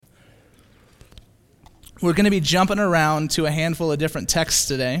We're going to be jumping around to a handful of different texts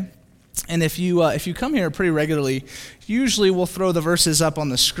today. And if you come here pretty regularly, usually we'll throw the verses up on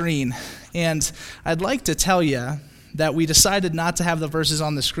the screen. And I'd like to tell you that we decided not to have the verses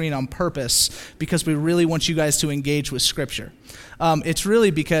on the screen on purpose because we really want you guys to engage with Scripture. It's really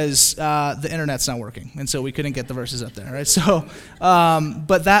because the internet's not working, and so we couldn't get the verses up there, right? So,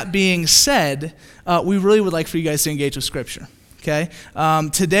 but that being said, we really would like for you guys to engage with Scripture. Okay.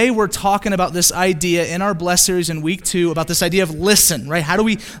 Today we're talking about this idea in our Bless series in week 2 about this idea of listen, right? How do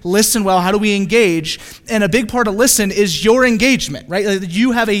we listen well? How do we engage? And a big part of listen is your engagement, right?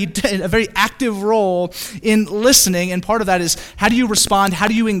 You have a very active role in listening, and part of that is how do you respond? How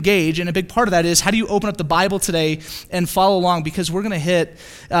do you engage? And a big part of that is how do you open up the Bible today and follow along? Because we're going to hit,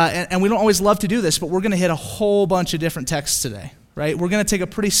 and we don't always love to do this, but we're going to hit a whole bunch of different texts today. Right? We're going to take a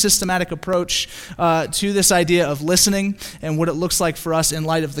pretty systematic approach to this idea of listening and what it looks like for us in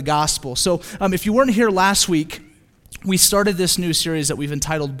light of the gospel. So if you weren't here last week, we started this new series that we've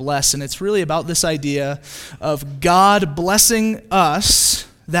entitled Bless, and it's really about this idea of God blessing us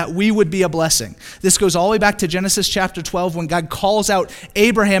that we would be a blessing. This goes all the way back to Genesis chapter 12 when God calls out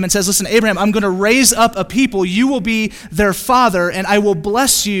Abraham and says, listen, Abraham, I'm going to raise up a people. You will be their father, and I will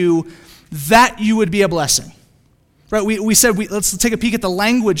bless you that you would be a blessing. Right, we said, let's take a peek at the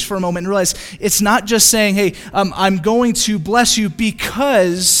language for a moment and realize it's not just saying, hey, I'm going to bless you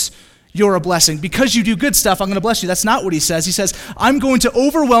because you're a blessing. Because you do good stuff, I'm going to bless you. That's not what he says. He says, I'm going to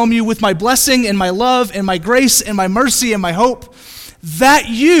overwhelm you with my blessing and my love and my grace and my mercy and my hope that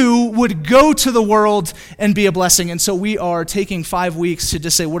you would go to the world and be a blessing. And so we are taking 5 weeks to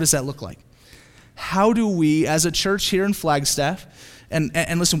just say, what does that look like? How do we, as a church here in Flagstaff,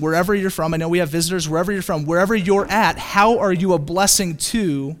 and listen, wherever you're from, I know we have visitors, wherever you're from, wherever you're at, how are you a blessing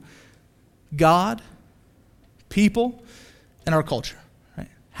to God, people, and our culture? Right?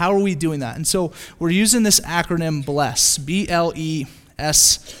 How are we doing that? And so we're using this acronym BLESS, B-L-E-S-S.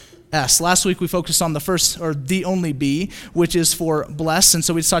 Last week we focused on the first, or the only B, which is for bless. And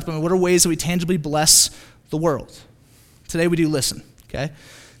so we just talked about what are ways that we tangibly bless the world. Today we do listen, okay?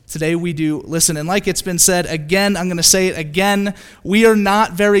 Today we do listen, and like it's been said again, I'm going to say it again, we are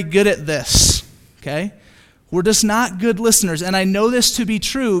not very good at this, okay? We're just not good listeners, and I know this to be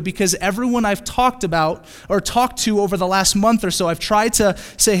true because everyone I've talked about or talked to over the last month or so, I've tried to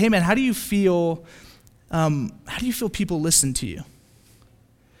say, hey man, how do you feel people listen to you?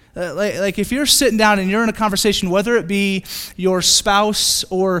 Like if you're sitting down and you're in a conversation, whether it be your spouse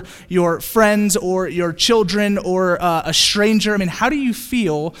or your friends or your children or a stranger, I mean, how do you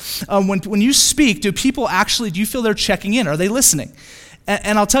feel when you speak? Do you feel they're checking in? Are they listening?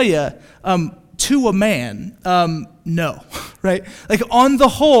 And I'll tell you, to a man, no, right? Like on the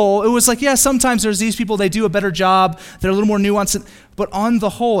whole, it was like, yeah, sometimes there's these people, they do a better job, they're a little more nuanced, but on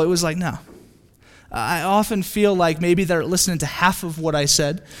the whole, it was like, no. I often feel like maybe they're listening to half of what I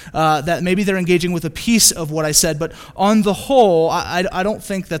said, that maybe they're engaging with a piece of what I said, but on the whole, I don't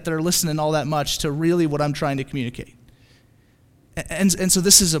think that they're listening all that much to really what I'm trying to communicate. And so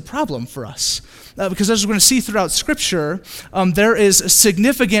this is a problem for us, because as we're going to see throughout Scripture, there is a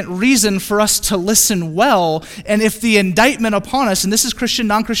significant reason for us to listen well, and if the indictment upon us, and this is Christian,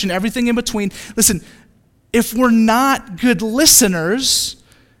 non-Christian, everything in between, listen, if we're not good listeners,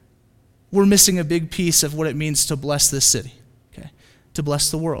 we're missing a big piece of what it means to bless this city, okay? To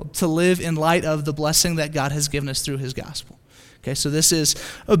bless the world, to live in light of the blessing that God has given us through his gospel. Okay, so this is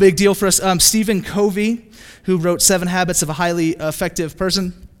a big deal for us. Stephen Covey, who wrote 7 Habits of a Highly Effective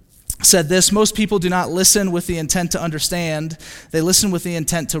Person, said this: most people do not listen with the intent to understand, they listen with the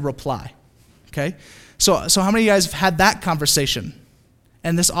intent to reply. Okay? So how many of you guys have had that conversation?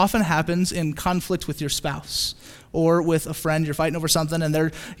 And this often happens in conflict with your spouse or with a friend. You're fighting over something, and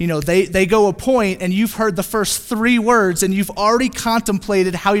they go a point, and you've heard the first 3 words, and you've already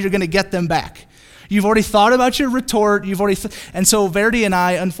contemplated how you're going to get them back. You've already thought about your retort. And so Verity and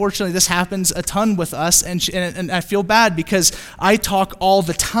I, unfortunately, this happens a ton with us, and I feel bad because I talk all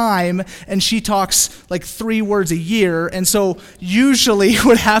the time, and she talks like 3 words a year. And so usually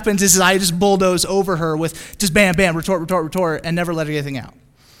what happens is I just bulldoze over her with just bam, bam, retort, and never let her get anything out.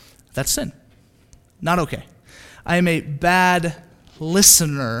 That's sin. Not okay. I am a bad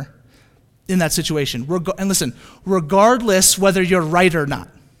listener in that situation. And listen, regardless whether you're right or not,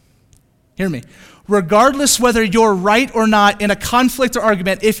 hear me. Regardless whether you're right or not in a conflict or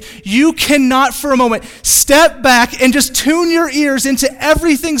argument, if you cannot for a moment step back and just tune your ears into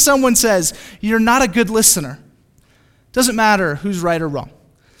everything someone says, you're not a good listener. Doesn't matter who's right or wrong.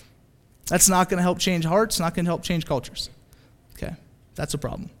 That's not going to help change hearts, not going to help change cultures. Okay, that's a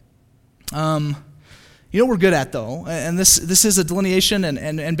problem. You know what we're good at, though, and this is a delineation,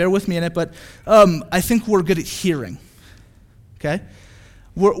 and bear with me in it, but I think we're good at hearing, okay?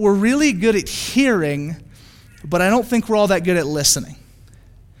 We're really good at hearing, but I don't think we're all that good at listening.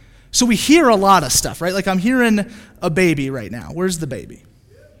 So we hear a lot of stuff, right? Like I'm hearing a baby right now. Where's the baby?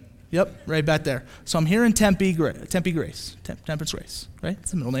 Yep, right back there. So I'm hearing Temperance Grace, right?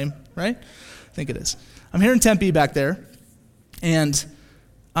 It's the middle name, right? I think it is. I'm hearing Tempe back there, and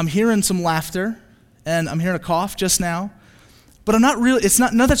I'm hearing some laughter, and I'm hearing a cough just now, but none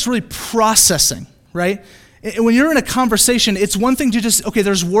of that's really processing, right? When you're in a conversation, it's one thing to just, okay,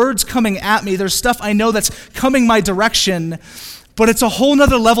 there's words coming at me, there's stuff I know that's coming my direction, but it's a whole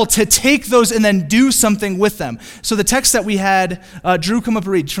nother level to take those and then do something with them. So the text that we had Drew come up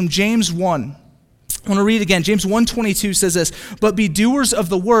and read from James 1. I want to read again. James 1:22 says this, "But be doers of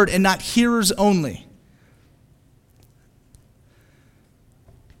the word and not hearers only."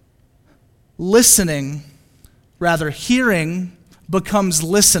 Hearing becomes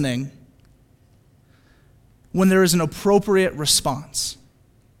listening when there is an appropriate response.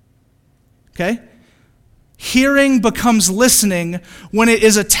 Okay? Hearing becomes listening when it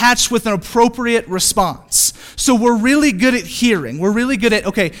is attached with an appropriate response. So we're really good at hearing. We're really good at,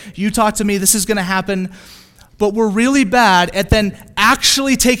 okay, you talk to me, this is going to happen. But we're really bad at then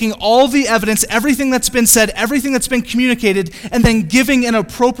actually taking all the evidence, everything that's been said, everything that's been communicated, and then giving an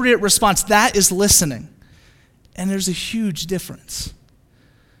appropriate response. That is listening. And there's a huge difference.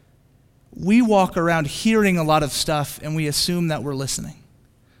 We walk around hearing a lot of stuff, and we assume that we're listening.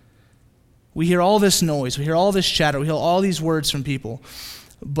 We hear all this noise, we hear all this chatter, we hear all these words from people,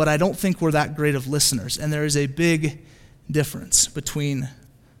 but I don't think we're that great of listeners, and there is a big difference between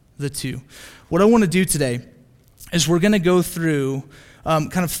the two. What I want to do today is we're going to go through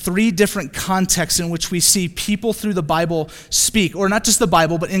kind of three different contexts in which we see people through the Bible speak, or not just the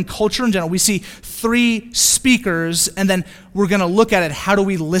Bible, but in culture in general. We see three speakers, and then we're going to look at it, how do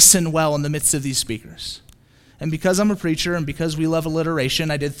we listen well in the midst of these speakers? And because I'm a preacher and because we love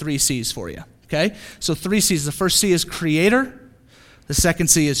alliteration, I did 3 C's for you, okay? So 3 C's. The first C is creator. The second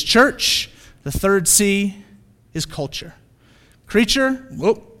C is church. The third C is culture. Creator,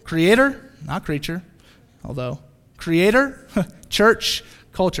 not creature, although creator, church,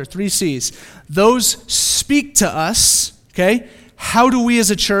 culture, 3 C's. Those speak to us, okay? How do we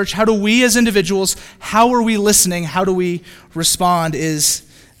as a church, how do we as individuals, how are we listening, how do we respond is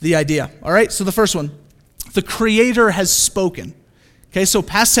the idea. All right, so the first one. The Creator has spoken. Okay, so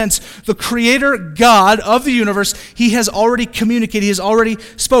past tense, the Creator, God of the universe, He has already communicated, He has already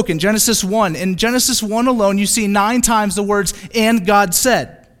spoken. Genesis 1. In Genesis 1 alone, you see 9 times the words, "and God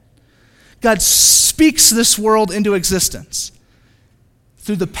said." God speaks this world into existence.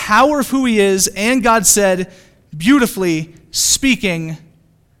 Through the power of who He is, and God said, beautifully speaking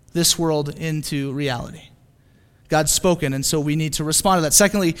this world into reality. God's spoken, and so we need to respond to that.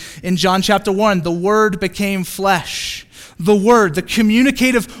 Secondly, in John chapter 1, the Word became flesh. The Word, the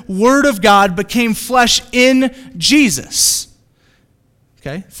communicative Word of God became flesh in Jesus.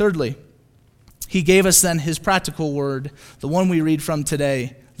 Okay? Thirdly, He gave us then His practical Word, the one we read from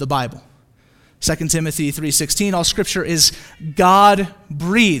today, the Bible. 2 Timothy 3:16, all Scripture is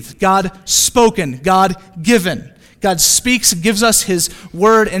God-breathed, God-spoken, God-given. God speaks, gives us His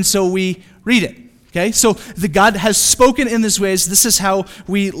Word, and so we read it. Okay, so the God has spoken in these ways. This is how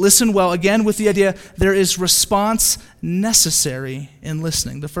we listen well. Again, with the idea there is response necessary in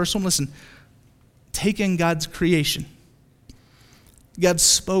listening. The first one, listen, take in God's creation. God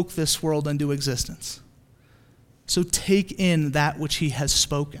spoke this world into existence. So take in that which He has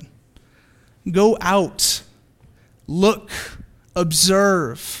spoken. Go out, look,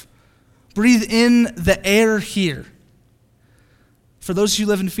 observe, breathe in the air here. For those of you who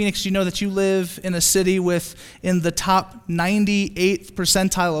live in Phoenix, you know that you live in a city in the top 98th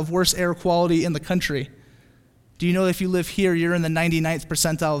percentile of worst air quality in the country. Do you know that if you live here, you're in the 99th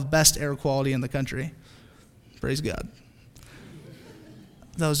percentile of best air quality in the country? Praise God.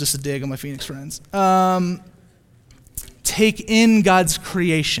 That was just a dig on my Phoenix friends. Take in God's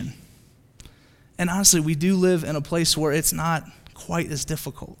creation. And honestly, we do live in a place where it's not quite as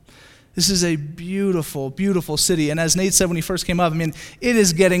difficult. This is a beautiful, beautiful city. And as Nate said when he first came up, it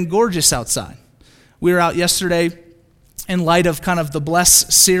is getting gorgeous outside. We were out yesterday in light of kind of the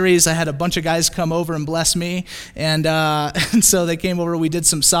Bless series. I had a bunch of guys come over and bless me. And so they came over. We did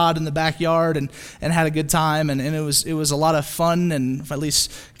some sod in the backyard and had a good time. And it was a lot of fun. And at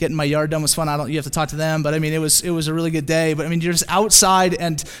least getting my yard done was fun. You have to talk to them. But it was a really good day. But you're just outside,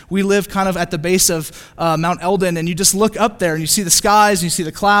 and we live kind of at the base of Mount Eldon. And you just look up there and you see the skies, and you see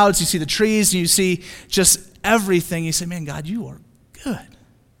the clouds, you see the trees, and you see just everything. You say, man, God, you are good.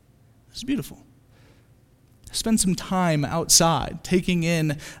 It's beautiful. spend some time outside, taking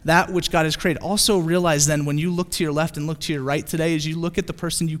in that which God has created. Also realize then when you look to your left and look to your right today, as you look at the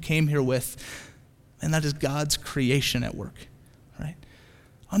person you came here with, and that is God's creation at work, right?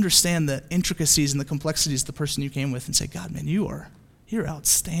 Understand the intricacies and the complexities of the person you came with and say, God, man, you're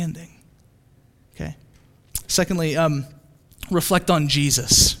outstanding, okay? Secondly, reflect on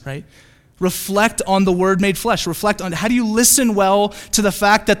Jesus, right? Reflect on the Word made flesh. Reflect on, how do you listen well to the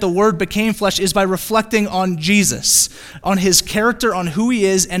fact that the Word became flesh is by reflecting on Jesus, on his character, on who he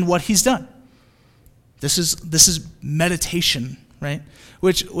is and what he's done. This is meditation, right?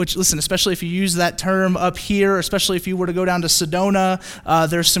 Which listen, especially if you use that term up here, especially if you were to go down to Sedona,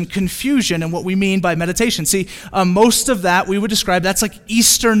 there's some confusion in what we mean by meditation. See, most of that we would describe, that's like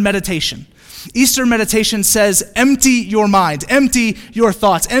Eastern meditation. Eastern meditation says, empty your mind, empty your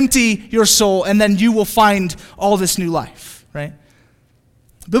thoughts, empty your soul, and then you will find all this new life, right?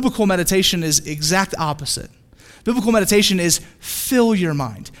 Biblical meditation is exact opposite. Biblical meditation is fill your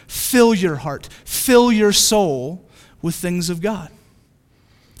mind, fill your heart, fill your soul with things of God,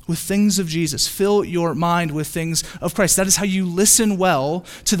 with things of Jesus. Fill your mind with things of Christ. That is how you listen well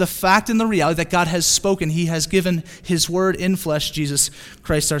to the fact and the reality that God has spoken. He has given his word in flesh, Jesus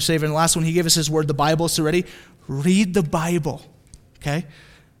Christ our Savior. And the last one, he gave us his word, the Bible. So ready? Read the Bible, okay?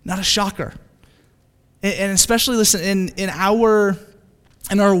 Not a shocker. And especially, listen, in our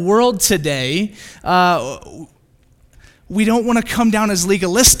world today, we don't want to come down as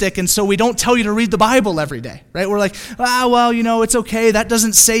legalistic, and so we don't tell you to read the Bible every day, right? We're like, well, it's okay, that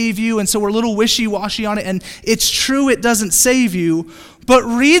doesn't save you, and so we're a little wishy-washy on it, and it's true it doesn't save you, but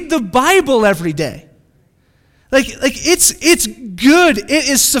read the Bible every day. Like it's good, it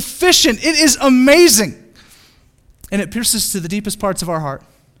is sufficient, it is amazing, and it pierces to the deepest parts of our heart,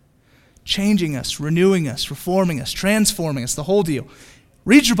 changing us, renewing us, reforming us, transforming us, the whole deal.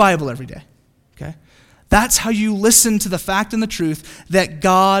 Read your Bible every day, okay? That's how you listen to the fact and the truth that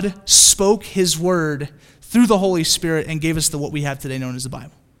God spoke his word through the Holy Spirit and gave us what we have today known as the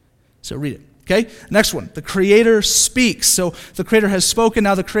Bible. So read it, okay? Next one, the Creator speaks. So the Creator has spoken,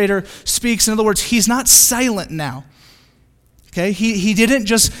 now the Creator speaks. In other words, he's not silent now, okay? He didn't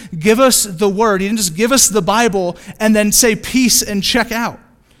just give us the word, he didn't just give us the Bible and then say peace and check out.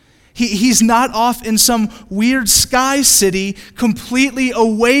 He's not off in some weird sky city completely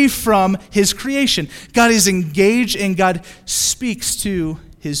away from his creation. God is engaged and God speaks to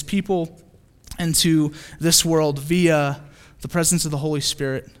his people and to this world via the presence of the Holy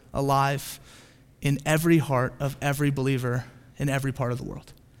Spirit alive in every heart of every believer in every part of the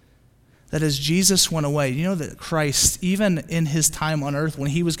world. That as Jesus went away, you know that Christ, even in his time on earth, when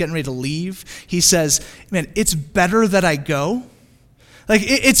he was getting ready to leave, he says, man, it's better that I go. Like,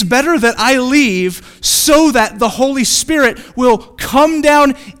 it's better that I leave so that the Holy Spirit will come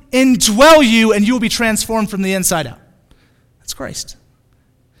down and dwell you and you will be transformed from the inside out. That's Christ.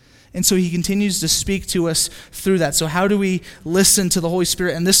 And so he continues to speak to us through that. So how do we listen to the Holy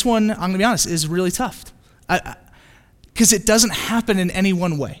Spirit? And this one, I'm going to be honest, is really tough. Because it doesn't happen in any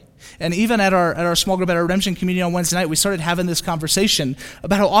one way. And even at our small group, at our Redemption community on Wednesday night, we started having this conversation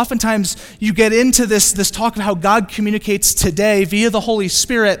about how oftentimes you get into this talk of how God communicates today via the Holy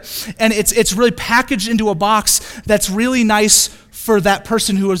Spirit, and it's really packaged into a box that's really nice for that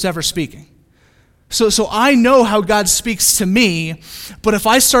person who is ever speaking. So I know how God speaks to me, but if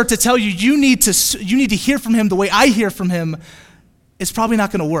I start to tell you, you need to hear from him the way I hear from him, it's probably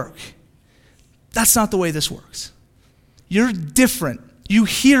not going to work. That's not the way this works. You're different. You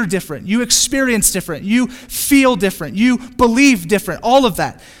hear different, you experience different, you feel different, you believe different, all of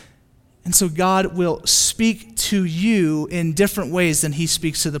that. And so God will speak to you in different ways than he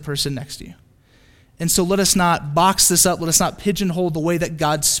speaks to the person next to you. And so let us not box this up, let us not pigeonhole the way that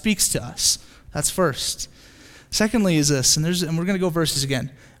God speaks to us. That's first. Secondly is this, and we're going to go verses again.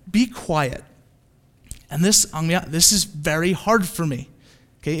 Be quiet. And this is very hard for me.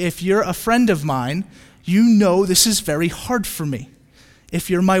 Okay, if you're a friend of mine, you know this is very hard for me. If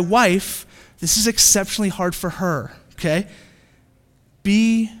you're my wife, this is exceptionally hard for her, okay?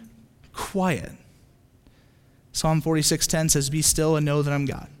 Be quiet. Psalm 46:10 says, be still and know that I'm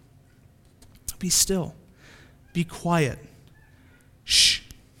God. Be still. Be quiet. Shh,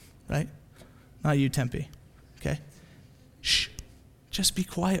 right? Not you, Tempe, okay? Shh. Just be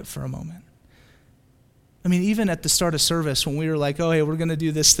quiet for a moment. I mean, even at the start of service, when we were like, oh, hey, we're going to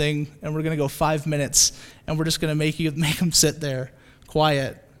do this thing, and we're going to go 5 minutes, and we're just going to make them sit there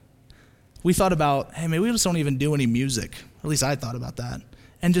quiet. We thought about, hey, maybe we just don't even do any music. At least I thought about that.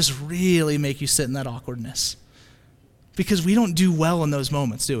 And just really make you sit in that awkwardness. Because we don't do well in those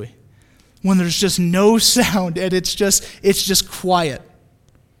moments, do we? When there's just no sound and it's just quiet.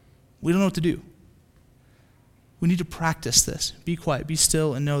 We don't know what to do. We need to practice this. Be quiet, be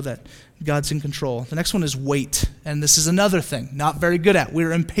still, and know that God's in control. The next one is wait. And this is another thing, not very good at.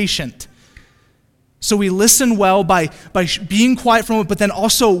 We're impatient. So we listen well by being quiet from it, but then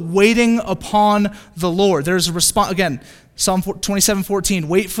also waiting upon the Lord. There's a response, again, Psalm 27:14,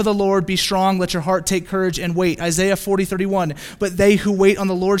 wait for the Lord, be strong, let your heart take courage, and wait. Isaiah 40:31, but they who wait on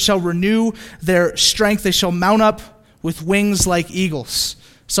the Lord shall renew their strength. They shall mount up with wings like eagles.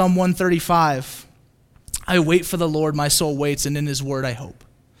 Psalm 135, I wait for the Lord, my soul waits, and in his word I hope.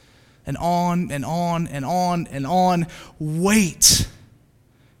 And on and on and on and on. Wait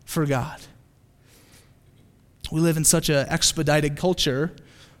for God. We live in such an expedited culture.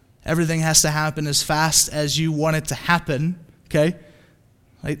 Everything has to happen as fast as you want it to happen, okay?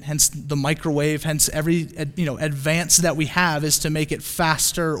 Right? Hence the microwave, hence every advance that we have is to make it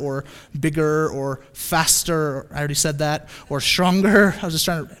faster or bigger or faster. I already said that. Or stronger. I was just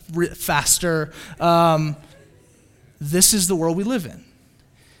trying to faster. This is the world we live in.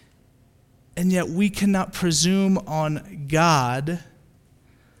 And yet we cannot presume on God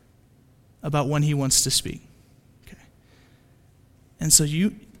about when he wants to speak. And so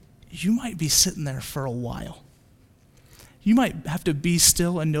you might be sitting there for a while. You might have to be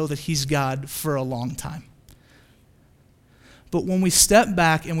still and know that he's God for a long time. But when we step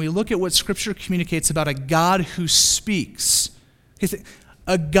back and we look at what Scripture communicates about a God who speaks,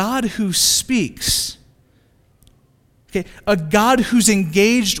 a God who speaks, a God who's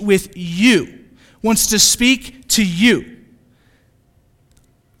engaged with you, wants to speak to you.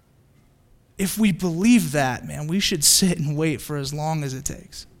 If we believe that, man, we should sit and wait for as long as it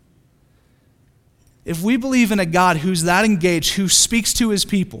takes. If we believe in a God who's that engaged, who speaks to his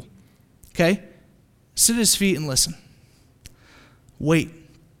people, okay, sit at his feet and listen. Wait.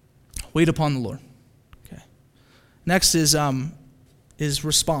 Wait upon the Lord. Okay. Next is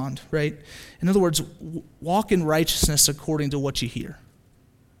respond, right? In other words, walk in righteousness according to what you hear.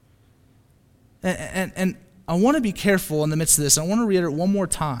 And I want to be careful in the midst of this. I want to reiterate one more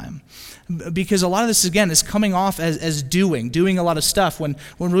time, because a lot of this, again, is coming off as doing a lot of stuff when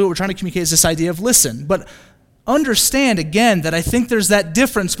really what we're trying to communicate is this idea of listen. But understand, again, that I think there's that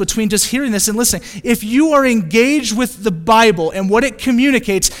difference between just hearing this and listening. If you are engaged with the Bible and what it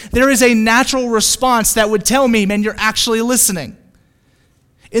communicates, there is a natural response that would tell me, man, you're actually listening.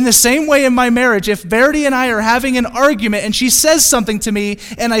 In the same way in my marriage, if Verity and I are having an argument and she says something to me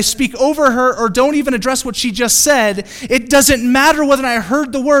and I speak over her or don't even address what she just said, it doesn't matter whether I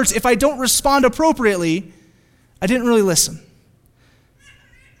heard the words. If I don't respond appropriately, I didn't really listen.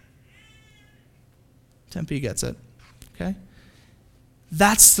 Tempe gets it, okay?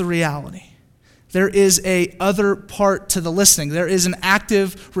 That's the reality. There is a other part to the listening. There is an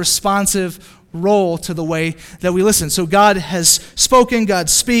active, responsive role to the way that we listen. So God has spoken, God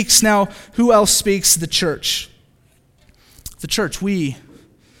speaks. Now, who else speaks? The church. The church,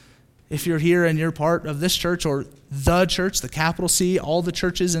 if you're here and you're part of this church or the church, the capital C, all the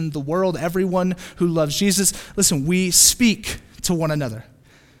churches in the world, everyone who loves Jesus, listen, we speak to one another.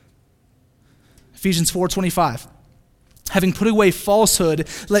 Ephesians 4:25. Having put away falsehood,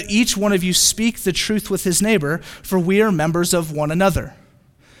 let each one of you speak the truth with his neighbor, for we are members of one another.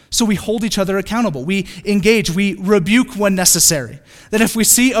 So we hold each other accountable. We engage. We rebuke when necessary. That if we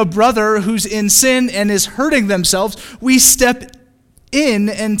see a brother who's in sin and is hurting themselves, we step in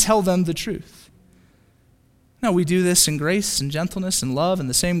and tell them the truth. Now, we do this in grace and gentleness and love and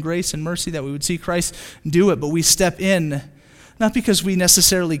the same grace and mercy that we would see Christ do it, but we step in not because we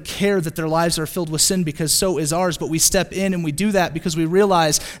necessarily care that their lives are filled with sin, because so is ours, but we step in and we do that because we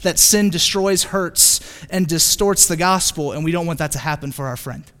realize that sin destroys, hurts, and distorts the gospel, and we don't want that to happen for our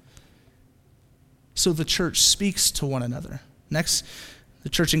friend. So the church speaks to one another. Next, the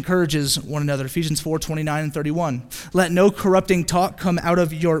church encourages one another. Ephesians 4:29 and 31. Let no corrupting talk come out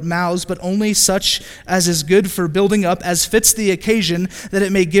of your mouths, but only such as is good for building up, as fits the occasion, that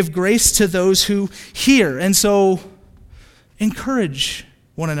it may give grace to those who hear. And so, encourage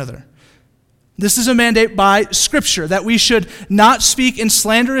one another. This is a mandate by Scripture, that we should not speak in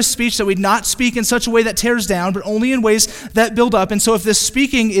slanderous speech, that we not speak in such a way that tears down, but only in ways that build up. And so if this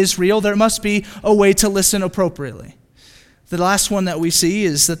speaking is real, there must be a way to listen appropriately. The last one that we see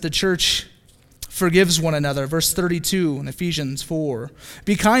is that the church forgives one another. Verse 32 in Ephesians 4.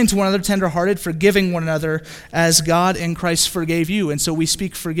 Be kind to one another, tenderhearted, forgiving one another as God in Christ forgave you. And so we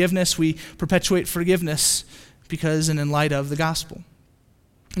speak forgiveness, we perpetuate forgiveness because and in light of the gospel.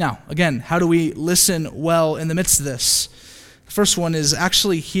 Now, again, how do we listen well in the midst of this? The first one is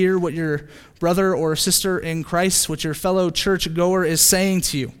actually hear what your brother or sister in Christ, what your fellow church goer is saying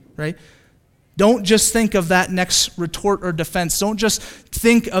to you, right? Don't just think of that next retort or defense. Don't just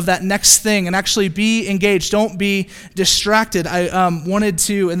think of that next thing, and actually be engaged. Don't be distracted. I wanted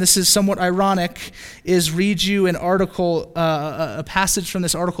to, and this is somewhat ironic, is read you an article, a passage from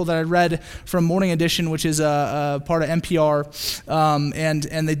this article that I read from Morning Edition, which is a part of NPR,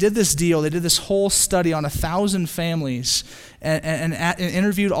 and they did this deal. They did this whole study on 1,000 families and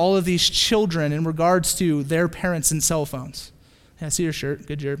interviewed all of these children in regards to their parents and cell phones. Yeah, I see your shirt.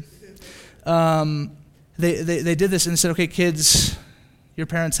 Good job. They did this and said, okay, kids, your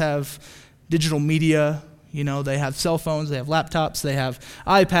parents have digital media, they have cell phones, they have laptops, they have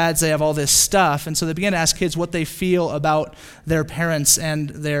iPads, they have all this stuff. And so they began to ask kids what they feel about their parents and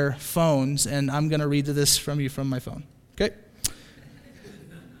their phones. And I'm going to read this from my phone. Okay?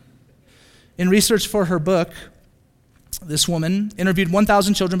 In research for her book, this woman interviewed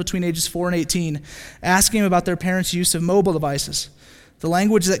 1,000 children between ages 4 and 18, asking about their parents' use of mobile devices. The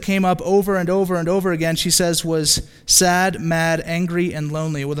language that came up over and over and over again, she says, was sad, mad, angry, and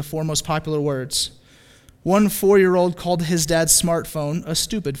lonely were the four most popular words. One 4-year-old called his dad's smartphone a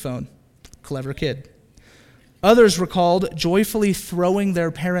stupid phone. Clever kid. Others recalled joyfully throwing their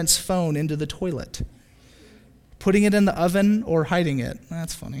parents' phone into the toilet, putting it in the oven, or hiding it.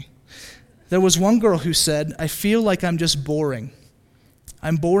 That's funny. There was one girl who said, I feel like I'm just boring.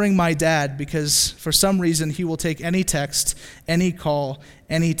 I'm boring my dad because for some reason he will take any text, any call,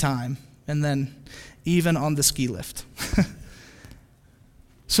 any time, and then even on the ski lift.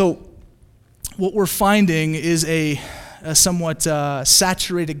 So what we're finding is a somewhat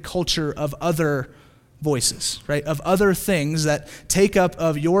saturated culture of other voices, right? Of other things that take up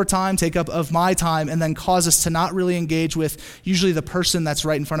of your time, take up of my time, and then cause us to not really engage with usually the person that's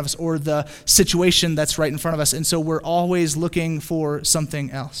right in front of us or the situation that's right in front of us. And so we're always looking for something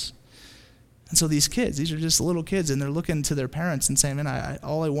else. And so these are just little kids, and they're looking to their parents and saying, man,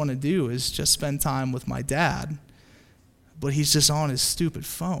 all I want to do is just spend time with my dad, but he's just on his stupid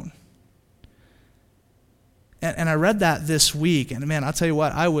phone. And I read that this week, and man, I'll tell you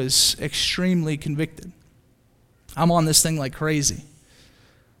what, I was extremely convicted. I'm on this thing like crazy.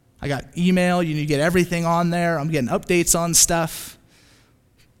 I got email, you get everything on there. I'm getting updates on stuff.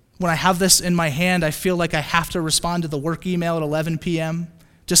 When I have this in my hand, I feel like I have to respond to the work email at 11 p.m.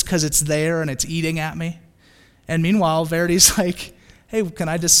 just because it's there and it's eating at me. And meanwhile, Verity's like, hey, can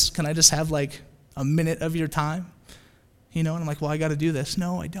I just have like a minute of your time? And I'm like, well, I got to do this.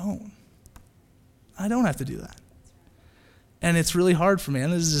 No, I don't. I don't have to do that. And it's really hard for me.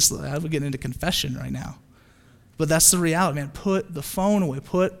 And this is just, I'm getting into confession right now. But that's the reality, man. Put the phone away.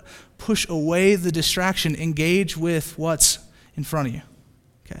 Push away the distraction. Engage with what's in front of you.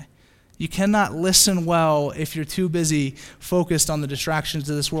 Okay? You cannot listen well if you're too busy focused on the distractions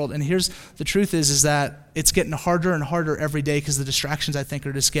of this world. And here's the truth is that it's getting harder and harder every day because the distractions, I think,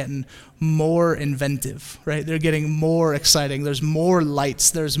 are just getting more inventive, right? They're getting more exciting. There's more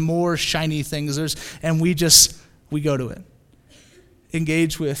lights. There's more shiny things. And we go to it.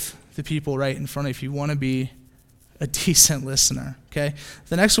 Engage with the people right in front of you if you want to be a decent listener, okay?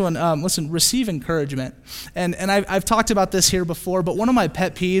 The next one, receive encouragement. And I've talked about this here before, but one of my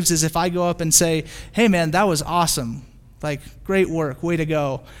pet peeves is if I go up and say, hey man, that was awesome. Like, great work, way to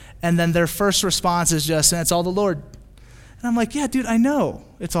go. And then their first response is just, it's all the Lord. And I'm like, yeah, dude, I know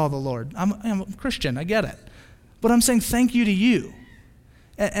it's all the Lord. I'm a Christian, I get it. But I'm saying thank you to you.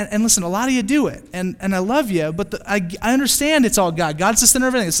 And listen, a lot of you do it, and I love you, but I understand it's all God. God's the center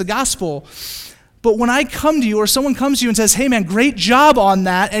of everything. It's the gospel. But when I come to you or someone comes to you and says, hey man, great job on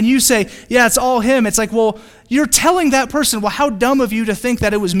that, and you say, yeah, it's all him, it's like, well, you're telling that person, well, how dumb of you to think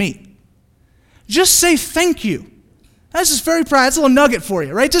that it was me. Just say thank you. That's just very private. That's a little nugget for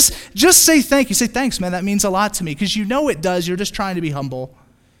you, right? Just say thank you. Say, thanks, man, that means a lot to me, because you know it does. You're just trying to be humble.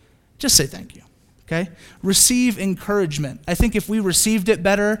 Just say thank you. Okay? Receive encouragement. I think if we received it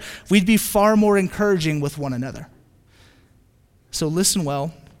better, we'd be far more encouraging with one another. So listen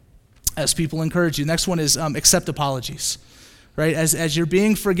well as people encourage you. Next one is accept apologies. Right? As you're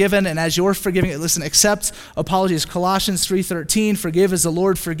being forgiven and as you're forgiving, listen, accept apologies. Colossians 3:13, forgive as the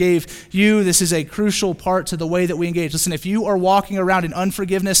Lord forgave you. This is a crucial part to the way that we engage. Listen, if you are walking around in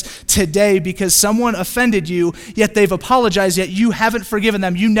unforgiveness today because someone offended you, yet they've apologized, yet you haven't forgiven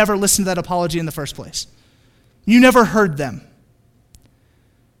them, you never listened to that apology in the first place. You never heard them.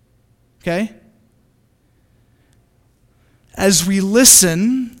 Okay? As we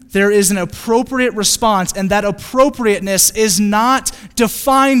listen, there is an appropriate response, and that appropriateness is not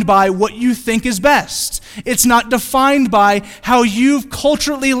defined by what you think is best. It's not defined by how you've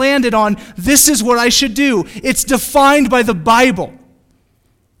culturally landed on, this is what I should do. It's defined by the Bible.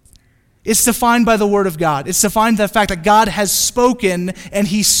 It's defined by the Word of God. It's defined by the fact that God has spoken and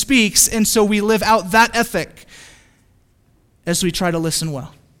He speaks, and so we live out that ethic as we try to listen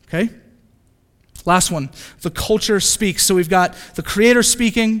well, okay? Last one, the culture speaks. So we've got the Creator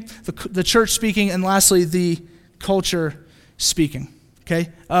speaking, the church speaking, and lastly, the culture speaking,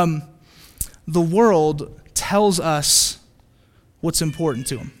 okay? The world tells us what's important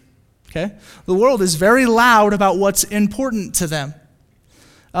to them, okay? The world is very loud about what's important to them.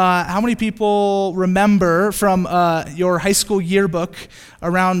 How many people remember from your high school yearbook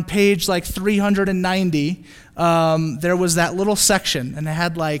around page like 390, there was that little section, and it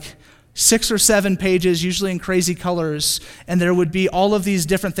had like 6 or 7 pages, usually in crazy colors, and there would be all of these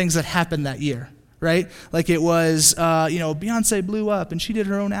different things that happened that year, right? Like it was, Beyonce blew up, and she did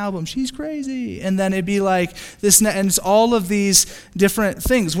her own album. She's crazy. And then it'd be like this, and it's all of these different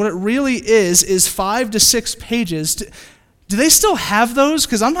things. What it really is 5 to 6 pages. Do they still have those?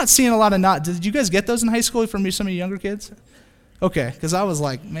 Because I'm not seeing a lot of Did you guys get those in high school from some of you younger kids? Okay, because I was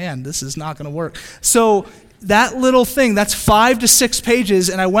like, man, this is not going to work. So that little thing, that's 5 to 6 pages,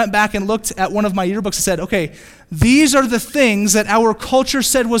 and I went back and looked at one of my yearbooks and said, okay, these are the things that our culture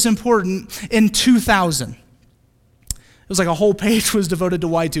said was important in 2000. It was like a whole page was devoted to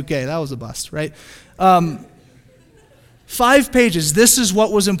Y2K. That was a bust, right? 5 pages, this is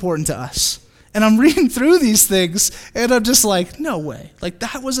what was important to us. And I'm reading through these things, and I'm just like, no way. Like,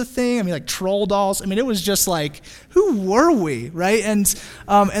 that was a thing. I mean, like, troll dolls. I mean, it was just like, who were we, right? And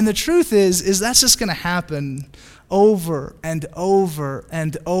the truth is that's just going to happen over and over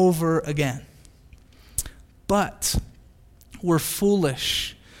and over again. But we're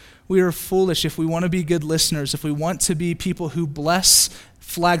foolish. We are foolish if we want to be good listeners, if we want to be people who bless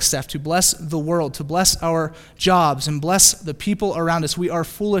Flagstaff, to bless the world, to bless our jobs, and bless the people around us. We are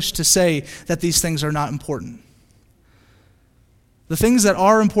foolish to say that these things are not important. The things that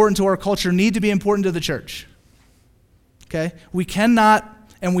are important to our culture need to be important to the church. Okay? We cannot,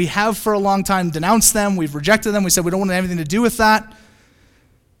 and we have for a long time, denounced them. We've rejected them. We said we don't want to have anything to do with that.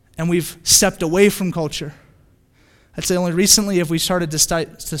 And we've stepped away from culture. I'd say only recently have we started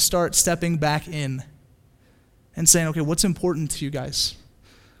to start stepping back in and saying, okay, what's important to you guys?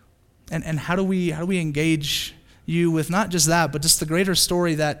 And how do we engage you with not just that, but just the greater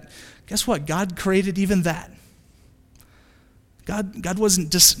story that, guess what? God created even that. God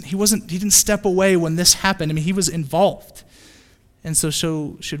he didn't step away when this happened. I mean, He was involved. And so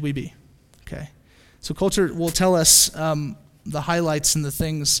should we be. Okay. So culture will tell us the highlights and the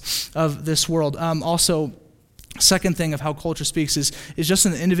things of this world. Also, second thing of how culture speaks is just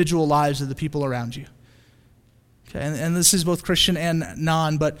in the individual lives of the people around you. Okay, and this is both Christian and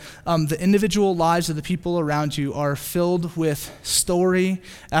non, but the individual lives of the people around you are filled with story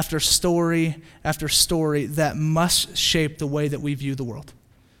after story after story that must shape the way that we view the world.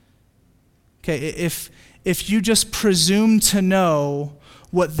 Okay, if you just presume to know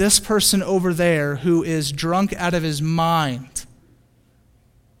what this person over there who is drunk out of his mind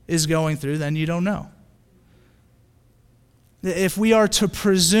is going through, then you don't know. If we are to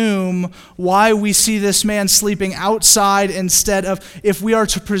presume why we see this man sleeping outside instead of, if we are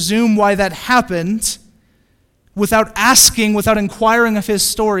to presume why that happened, without asking, without inquiring of his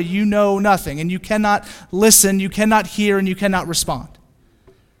story, you know nothing. And you cannot listen, you cannot hear, and you cannot respond.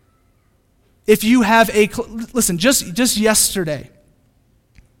 If you have listen, just yesterday,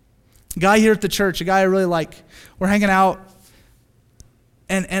 a guy here at the church, a guy I really like, we're hanging out,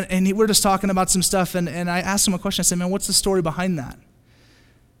 and we're just talking about some stuff, and I asked him a question. I said, man, what's the story behind that?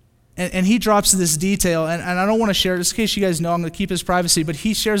 And he drops this detail, and I don't want to share it, just in case you guys know, I'm going to keep his privacy, but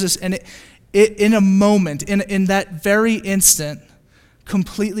he shares this, and it in a moment, in that very instant,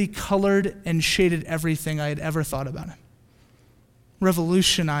 completely colored and shaded everything I had ever thought about him.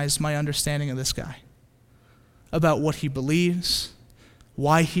 Revolutionized my understanding of this guy, about what he believes,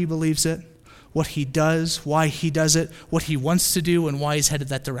 why he believes it, what he does, why he does it, what he wants to do, and why he's headed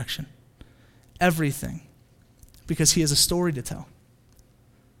that direction. Everything. Because he has a story to tell.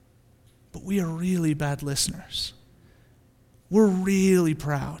 But we are really bad listeners. We're really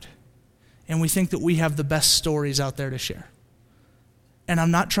proud. And we think that we have the best stories out there to share. And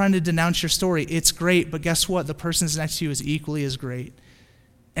I'm not trying to denounce your story. It's great, but guess what? The person next to you is equally as great.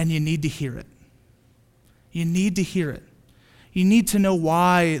 And you need to hear it. You need to hear it. You need to know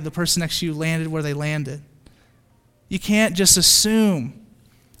why the person next to you landed where they landed. You can't just assume.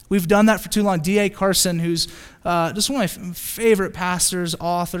 We've done that for too long. D.A. Carson, who's just one of my favorite pastors,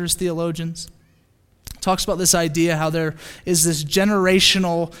 authors, theologians, talks about this idea how there is this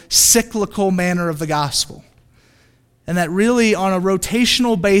generational, cyclical manner of the gospel. And that really on a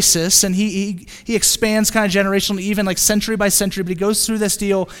rotational basis, and he expands kind of generationally, even like century by century, but he goes through this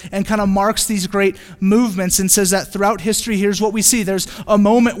deal and kind of marks these great movements and says that throughout history, here's what we see. There's a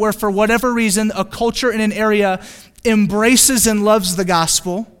moment where for whatever reason, a culture in an area embraces and loves the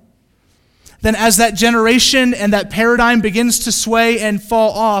gospel. Then as that generation and that paradigm begins to sway and fall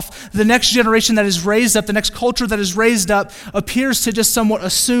off, the next generation that is raised up, the next culture that is raised up, appears to just somewhat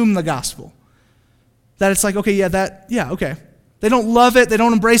assume the gospel. That it's like, okay. They don't love it, they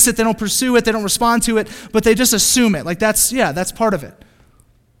don't embrace it, they don't pursue it, they don't respond to it, but they just assume it. Like that's part of it.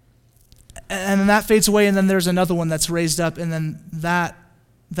 And then that fades away, and then there's another one that's raised up, and then that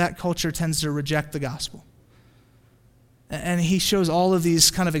culture tends to reject the gospel. And he shows all of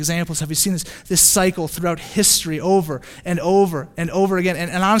these kind of examples. Have you seen this cycle throughout history over and over and over again?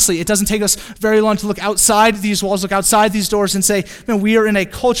 And honestly, it doesn't take us very long to look outside these walls, look outside these doors and say, man, we are in a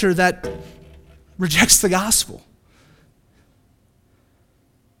culture that rejects the gospel.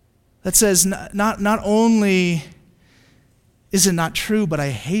 That says not only is it not true, but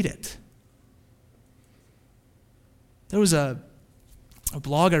I hate it. There was a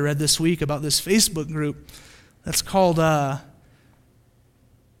blog I read this week about this Facebook group that's called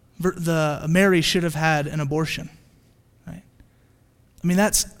Mary Should Have Had an Abortion. Right? I mean,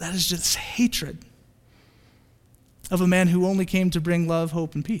 that is just hatred of a man who only came to bring love,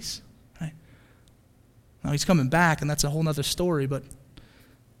 hope, and peace. Right? Now he's coming back, and that's a whole other story, but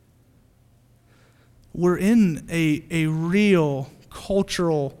we're in a real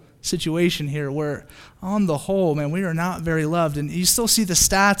cultural situation here where on the whole, man, we are not very loved. And you still see the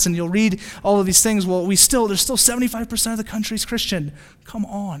stats and you'll read all of these things. Well, there's still 75% of the country's Christian. Come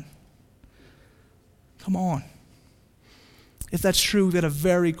on. If that's true, we've got a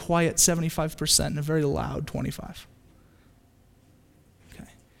very quiet 75% and a very loud 25%. Okay.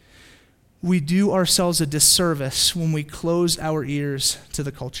 We do ourselves a disservice when we close our ears to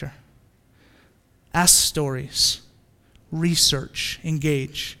the culture. Ask stories, research,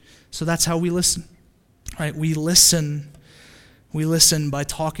 engage. So that's how we listen, right? We listen by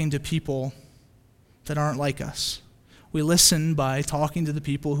talking to people that aren't like us. We listen by talking to the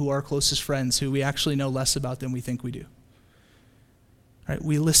people who are our closest friends, who we actually know less about than we think we do. Right?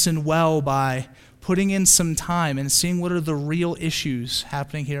 We listen well by putting in some time and seeing what are the real issues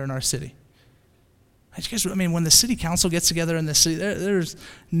happening here in our city. When the city council gets together in the city, there's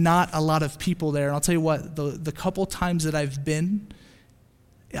not a lot of people there. And I'll tell you what, the couple times that I've been,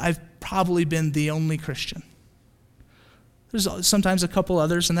 I've probably been the only Christian. There's sometimes a couple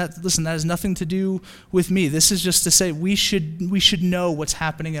others, and that has nothing to do with me. This is just to say we should know what's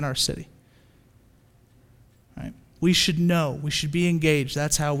happening in our city. Right? We should know. We should be engaged.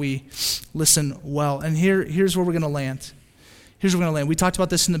 That's how we listen well. And here's where we're going to land. We talked about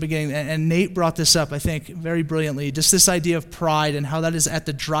this in the beginning, and Nate brought this up, I think, very brilliantly, just this idea of pride and how that is at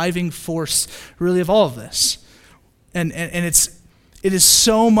the driving force, really, of all of this. And it is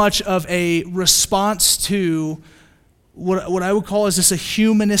so much of a response to what I would call is just a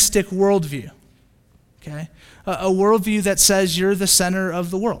humanistic worldview, okay? A worldview that says you're the center of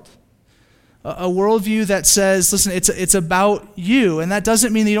the world. A worldview that says, listen, it's about you, and that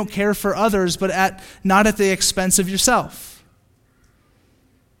doesn't mean that you don't care for others, but not at the expense of yourself.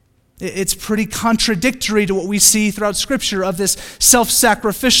 It's pretty contradictory to what we see throughout Scripture of this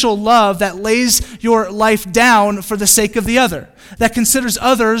self-sacrificial love that lays your life down for the sake of the other, that considers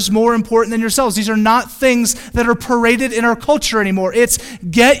others more important than yourselves. These are not things that are paraded in our culture anymore. It's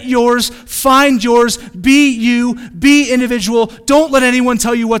get yours, find yours, be you, be individual. Don't let anyone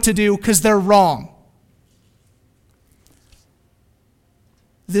tell you what to do because they're wrong.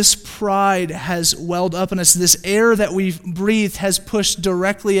 This pride has welled up in us. This air that we've breathed has pushed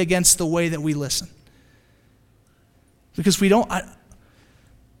directly against the way that we listen. Because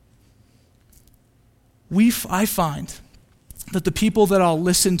I find that the people that I'll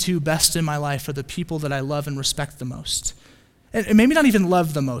listen to best in my life are the people that I love and respect the most. And maybe not even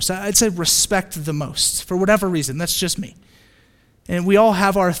love the most. I'd say respect the most for whatever reason. That's just me. And we all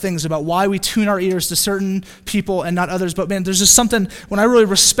have our things about why we tune our ears to certain people and not others. But man, there's just something, when I really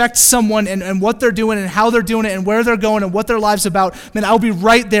respect someone and what they're doing and how they're doing it and where they're going and what their life's about, man, I'll be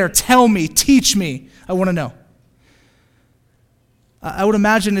right there. Tell me, teach me. I want to know. I would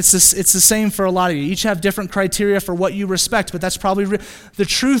imagine it's the same for a lot of you. You each have different criteria for what you respect, but that's probably the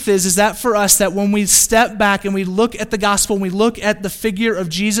truth is that for us, that when we step back and we look at the gospel and we look at the figure of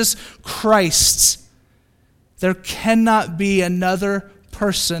Jesus Christ, there cannot be another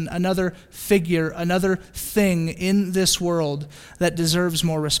person, another figure, another thing in this world that deserves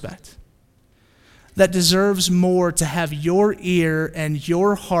more respect. that deserves more to have your ear and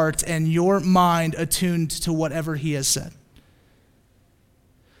your heart and your mind attuned to whatever he has said.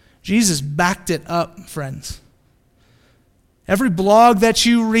 Jesus backed it up, friends. Every blog that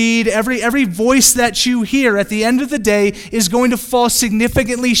you read, every voice that you hear, at the end of the day is going to fall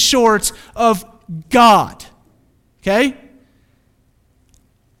significantly short of God. Okay?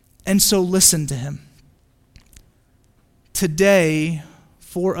 And so listen to him. Today,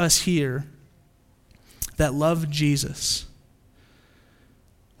 for us here that love Jesus,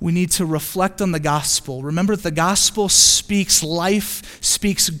 we need to reflect on the gospel. Remember, the gospel speaks life,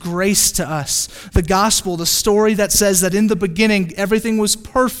 speaks grace to us. The gospel, the story that says that in the beginning everything was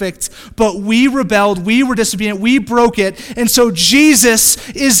perfect, but we rebelled, we were disobedient, we broke it. And so Jesus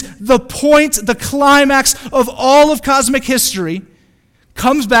is the point, the climax of all of cosmic history.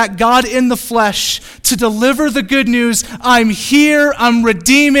 Comes back, God in the flesh, to deliver the good news. I'm here, I'm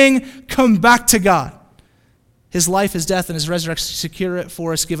redeeming, come back to God. His life, his death, and his resurrection secure it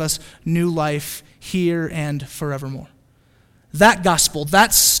for us, give us new life here and forevermore. That gospel,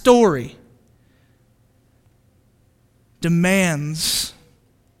 that story, demands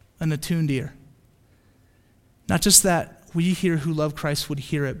an attuned ear. Not just that we here who love Christ would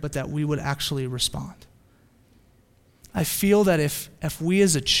hear it, but that we would actually respond. I feel that if we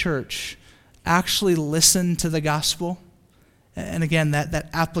as a church actually listen to the gospel, and again, that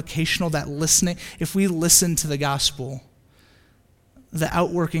applicational, that listening, if we listen to the gospel, the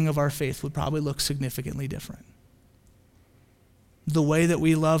outworking of our faith would probably look significantly different. The way that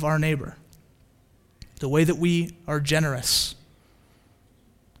we love our neighbor, the way that we are generous,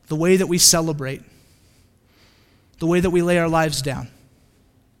 the way that we celebrate, the way that we lay our lives down,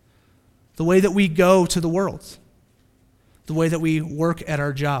 the way that we go to the world, the way that we work at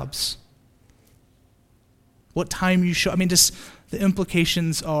our jobs, what time you show. Just the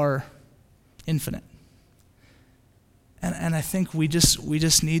implications are infinite. And I think we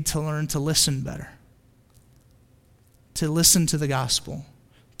just need to learn to listen better, to listen to the gospel,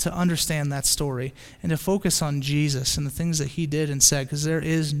 to understand that story, and to focus on Jesus and the things that he did and said, because there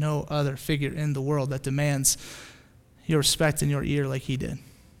is no other figure in the world that demands your respect and your ear like he did.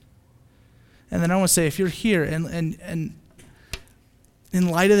 And then I want to say, if you're here and in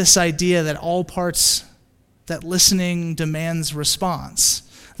light of this idea that all parts, that listening demands response,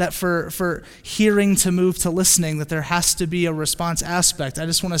 that for hearing to move to listening, that there has to be a response aspect. I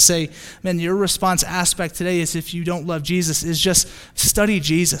just want to say, man, your response aspect today is, if you don't love Jesus, is just study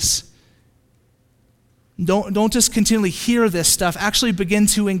Jesus. Don't just continually hear this stuff. Actually begin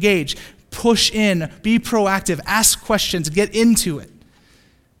to engage. Push in. Be proactive. Ask questions. Get into it.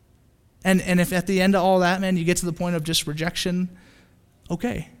 And if at the end of all that, man, you get to the point of just rejection,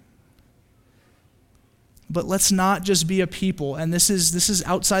 okay. But let's not just be a people, and this is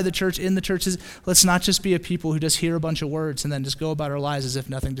outside the church, in the churches, let's not just be a people who just hear a bunch of words and then just go about our lives as if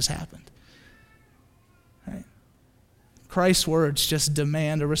nothing just happened. Right? Christ's words just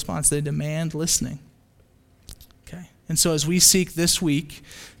demand a response. They demand listening. Okay. And so as we seek this week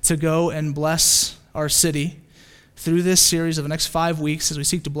to go and bless our city through this series of the next 5 weeks, as we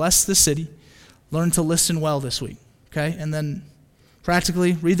seek to bless the city, learn to listen well this week. Okay? And then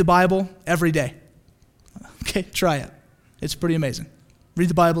practically read the Bible every day. Okay, try it. It's pretty amazing. Read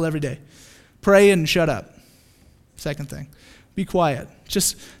the Bible every day. Pray and shut up. Second thing, be quiet.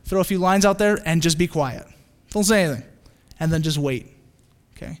 Just throw a few lines out there and just be quiet. Don't say anything. And then just wait.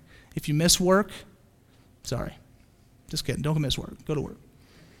 Okay? If you miss work, sorry. Just kidding. Don't miss work. Go to work.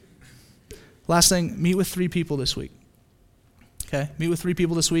 Last thing, meet with 3 people this week. Okay, meet with 3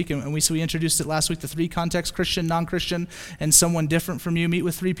 people this week, and we introduced it last week, the 3 contexts: Christian, non-Christian, and someone different from you. Meet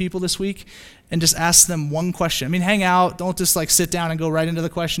with 3 people this week and just ask them one question. Hang out. Don't just sit down and go right into the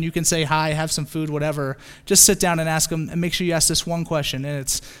question. You can say hi, have some food, whatever. Just sit down and ask them, and make sure you ask this one question, and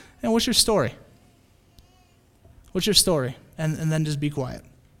it's, what's your story? What's your story? And then just be quiet,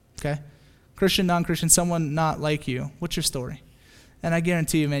 okay? Christian, non-Christian, someone not like you. What's your story? And I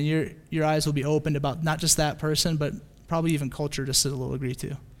guarantee you, man, your eyes will be opened about not just that person, but probably even culture just to a little degree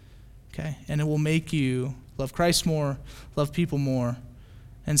too. Okay? And it will make you love Christ more, love people more,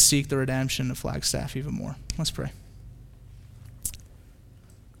 and seek the redemption of Flagstaff even more. Let's pray.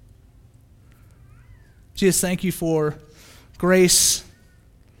 Jesus, thank you for grace.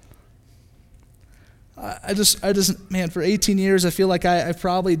 I just, man, for 18 years, I feel like I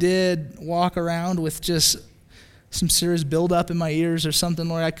probably did walk around with just some serious buildup in my ears or something,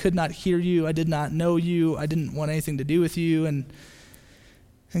 Lord. I could not hear you. I did not know you. I didn't want anything to do with you. And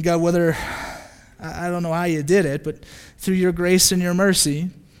God, whether, I don't know how you did it, but through your grace and your mercy,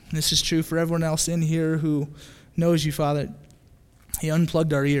 and this is true for everyone else in here who knows you, Father, you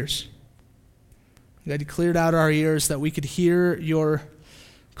unplugged our ears. God, you cleared out our ears that we could hear your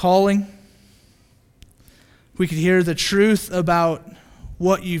calling. We could hear the truth about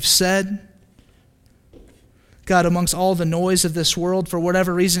what you've said. God, amongst all the noise of this world, for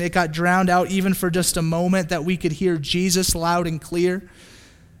whatever reason, it got drowned out even for just a moment, that we could hear Jesus loud and clear.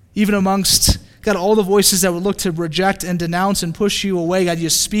 Even amongst, God, all the voices that would look to reject and denounce and push you away, God, you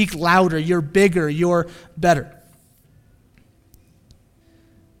speak louder, you're bigger, you're better.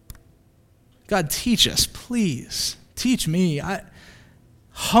 God, teach us, please. Teach me.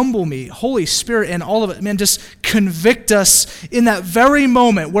 Humble me, Holy Spirit, and all of it. Man, just convict us in that very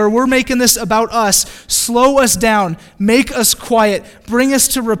moment where we're making this about us. Slow us down, make us quiet, bring us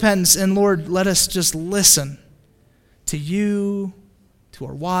to repentance, and Lord, let us just listen to you, to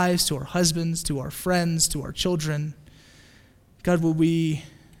our wives, to our husbands, to our friends, to our children. God, will we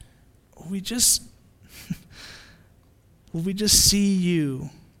just see you?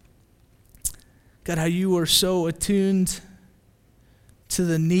 God, how you are so attuned to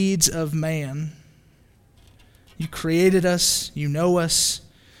the needs of man. You created us, you know us,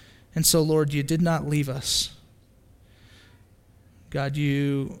 and so, Lord, you did not leave us. God,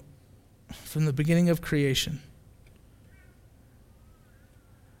 you, from the beginning of creation,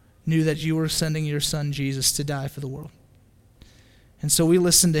 knew that you were sending your Son, Jesus, to die for the world. And so we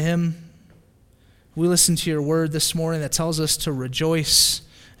listen to him. We listen to your word this morning that tells us to rejoice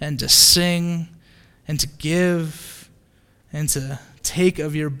and to sing and to give and to take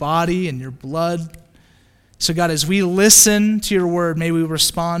of your body and your blood. So God, as we listen to your word, may we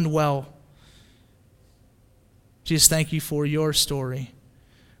respond well. Jesus, thank you for your story.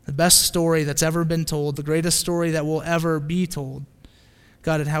 The best story that's ever been told, the greatest story that will ever be told.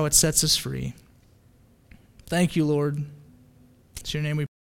 God, and how it sets us free. Thank you, Lord. It's your name we